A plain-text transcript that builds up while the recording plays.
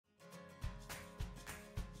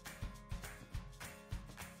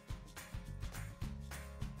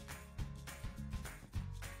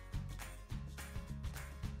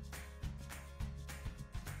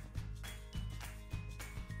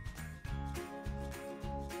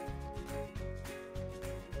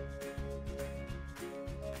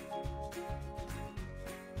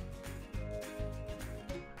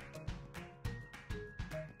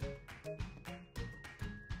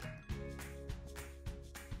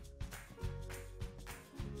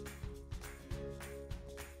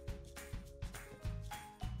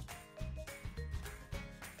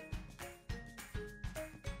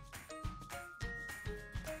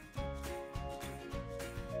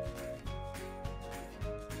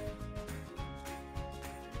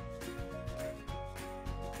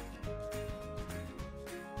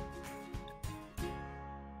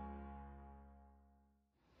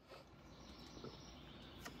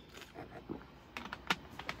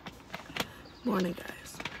Morning,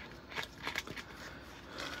 guys.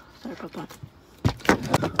 Sorry about that.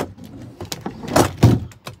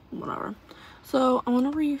 Whatever. So I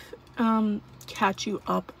want to catch you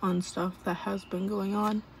up on stuff that has been going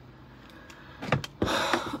on.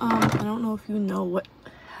 I don't know if you know what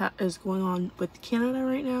is going on with Canada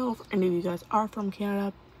right now. If any of you guys are from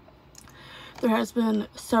Canada, there has been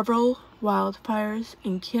several wildfires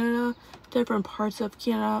in Canada, different parts of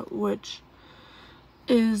Canada, which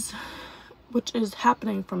is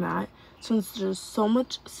happening from that. Since there's so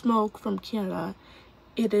much smoke from Canada,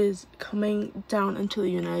 it is coming down into the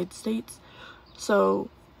United States. So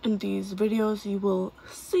in these videos you will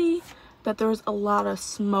see that there's a lot of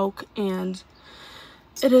smoke, and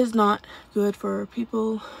it is not good for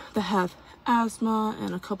people that have asthma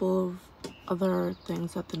and a couple of other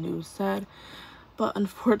things that the news said. But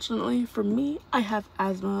unfortunately for me, I have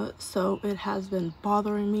asthma, so it has been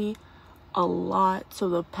bothering me a lot. So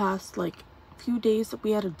the past few days that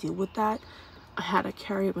we had to deal with that, I had to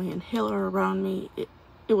carry my inhaler around me.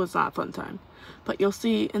 It was not a fun time. But you'll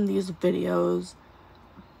see in these videos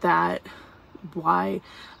that why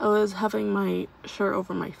I was having my shirt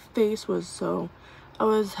over my face was so I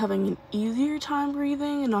was having an easier time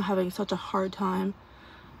breathing and not having such a hard time.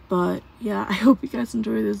 But yeah, I hope you guys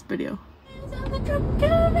enjoy this video.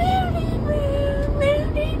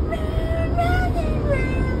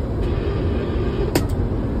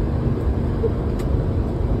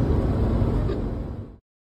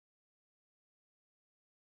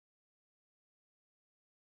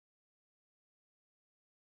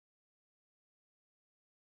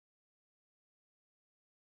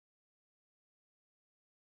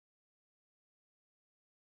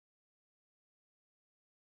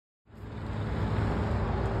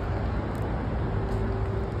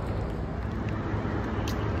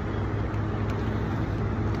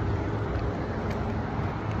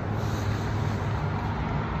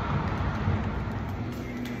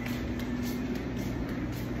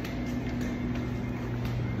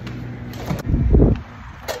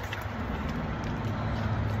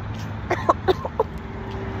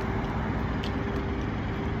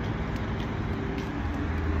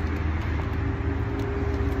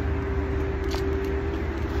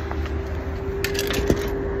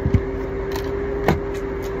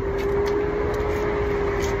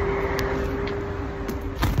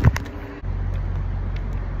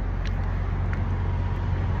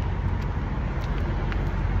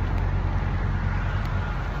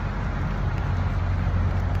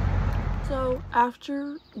 So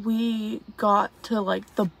after we got to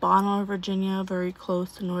the bottom of Virginia, very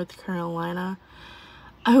close to North Carolina,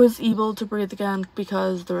 I was able to breathe again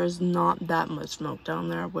because there is not that much smoke down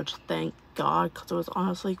there, which thank God, because it was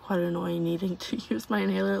honestly quite annoying needing to use my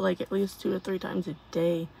inhaler at least 2 to 3 times a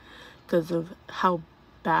day because of how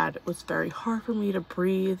bad it was. Very hard for me to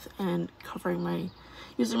breathe and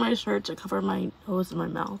using my shirt to cover my nose and my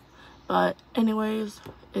mouth. But anyways,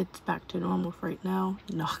 it's back to normal for right now,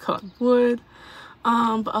 knock on wood.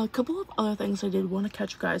 But a couple of other things I did want to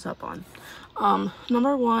catch you guys up on.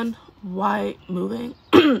 Number one, why moving?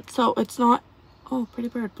 So it's not, oh, pretty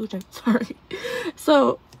bird, blue jay, sorry.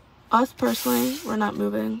 So us personally, we're not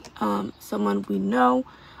moving. Someone we know,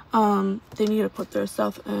 they need to put their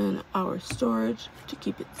stuff in our storage to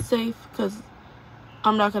keep it safe, because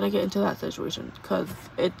I'm not going to get into that situation because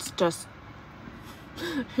it's just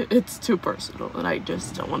it's too personal, and I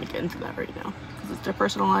just don't want to get into that right now because it's their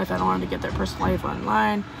personal life. I don't want to get their personal life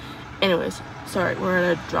online. Anyways, sorry, we're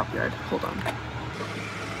at a drop yard. Hold on.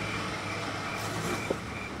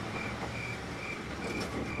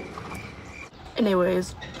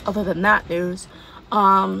 Anyways, other than that news,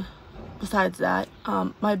 besides that,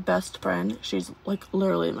 my best friend, she's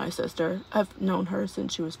literally my sister. I've known her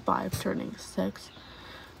since she was 5 turning 6,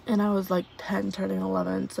 and I was 10 turning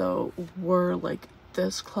 11, so we're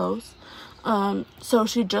this close. So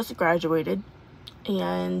she just graduated,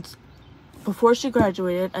 and before she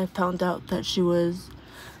graduated I found out that she was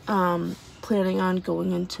planning on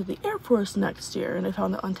going into the Air Force next year, and I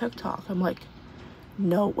found it on TikTok. I'm like,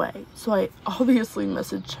 no way. So I obviously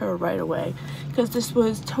messaged her right away because this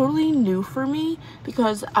was totally new for me,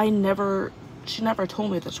 because she never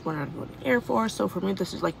told me that she wanted to go to the Air Force. So for me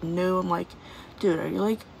this is new. I'm like, dude, are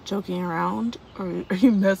you joking around, or are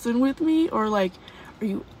you messing with me, or are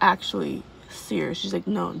you actually serious? She's like,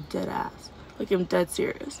 no, I'm dead ass. I'm dead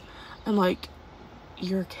serious. I'm like,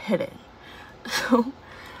 you're kidding. So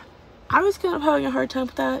I was kind of having a hard time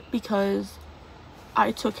with that because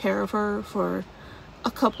I took care of her for a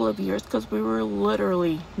couple of years because we were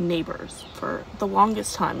literally neighbors for the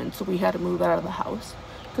longest time, and so we had to move out of the house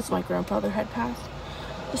because my grandfather had passed.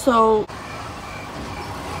 So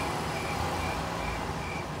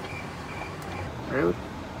Rude.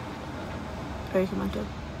 Very commented.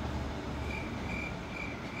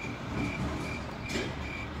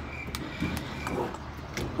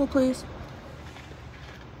 Oh, please.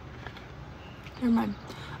 Never mind.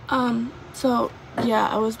 So, yeah,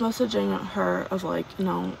 I was messaging her of, like, you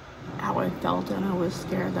know, how I felt, and I was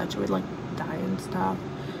scared that she would, like, die and stuff,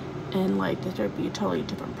 and, like, that there'd be a totally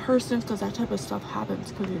different person, because that type of stuff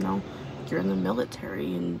happens, because, you know, you're in the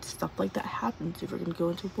military, and stuff like that happens if you're gonna go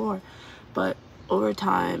into war. But over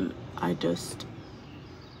time, I just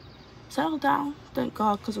settled down, thank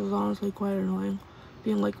God, because it was honestly quite annoying,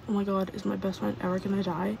 being like, oh my god, is my best friend ever gonna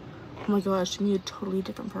die? Oh my gosh, she me a totally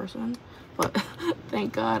different person. But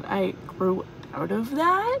thank God I grew out of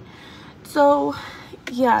that. So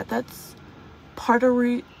yeah, that's part of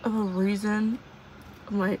a reason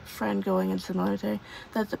of my friend going into the military.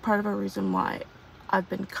 That's a part of a reason why I've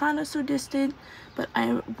been kind of so distant, but I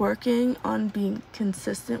am working on being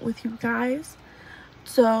consistent with you guys.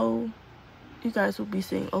 So you guys will be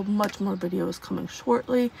seeing much more videos coming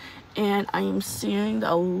shortly, and I am seeing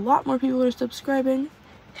that a lot more people are subscribing.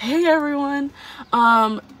 Hey everyone.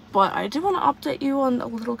 But I did want to update you on a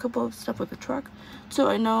little couple of stuff with the truck. So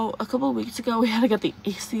I know a couple of weeks ago we had to get the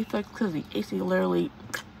AC fixed because the AC literally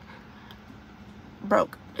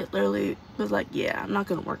broke. It literally was like, yeah, I'm not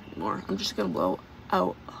gonna work anymore, I'm just gonna blow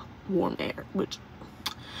out warm air, which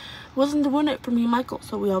wasn't doing it for me and Michael.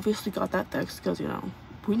 So we obviously got that fixed because, you know,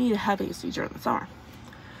 we need to have AC during the summer.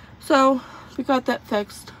 So we got that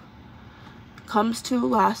fixed. Comes to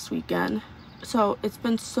last weekend. So it's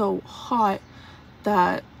been so hot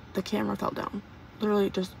that the camera fell down. Literally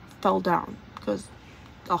just fell down because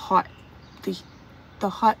the hot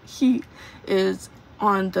heat is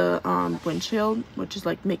on the windshield, which is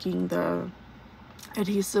like making the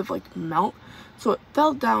adhesive like melt. So it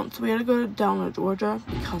fell down, so we had to go down to Georgia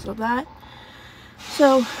because of that.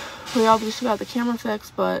 So we obviously got the camera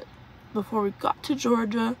fixed, but before we got to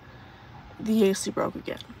Georgia, the AC broke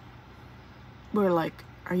again. We're like,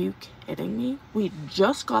 are you kidding me? We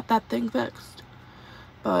just got that thing fixed.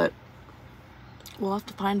 But we'll have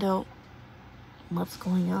to find out what's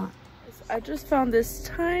going on. I just found this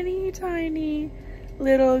tiny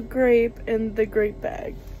little grape in the grape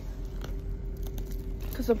bag,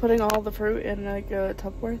 because I'm putting all the fruit in like a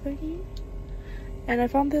Tupperware thingy. And I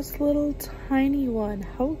found this little tiny one.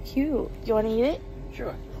 How cute. You want to eat it?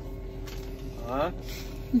 Sure. Aww.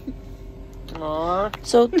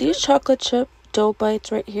 So these chocolate chip dough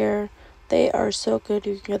bites right here, they are so good.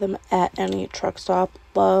 You can get them at any truck stop.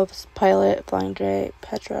 Love's, Pilot, Flying J,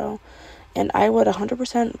 Petro. And I would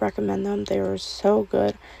 100% recommend them. They are so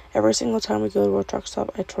good. Every single time we go to a truck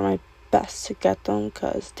stop, I try my best to get them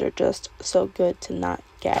because they're just so good to not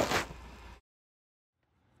get.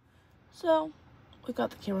 So we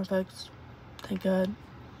got the camera fixed. Thank God.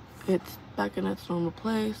 It's back in its normal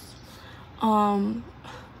place.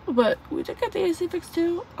 But we did get the AC fixed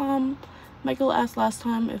too. Michael asked last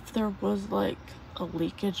time if there was like a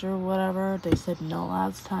leakage or whatever. They said no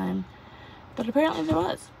last time, but apparently there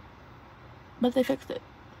was. But they fixed it.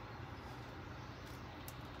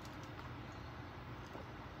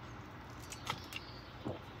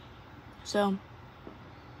 So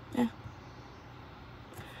yeah,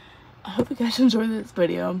 I hope you guys enjoyed this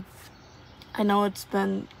video. I know it's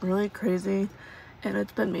been really crazy, and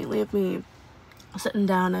it's been mainly of me sitting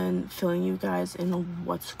down and filling you guys in on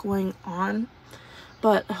what's going on.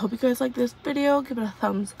 But I hope you guys like this video. Give it a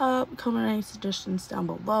thumbs up. Comment any suggestions down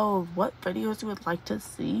below of what videos you would like to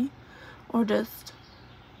see, or just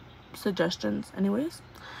suggestions anyways.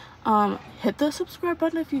 Hit the subscribe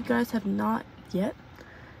button if you guys have not yet.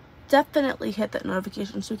 Definitely hit that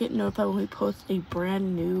notification so you get notified when we post a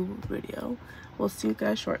brand new video. We'll see you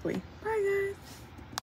guys shortly.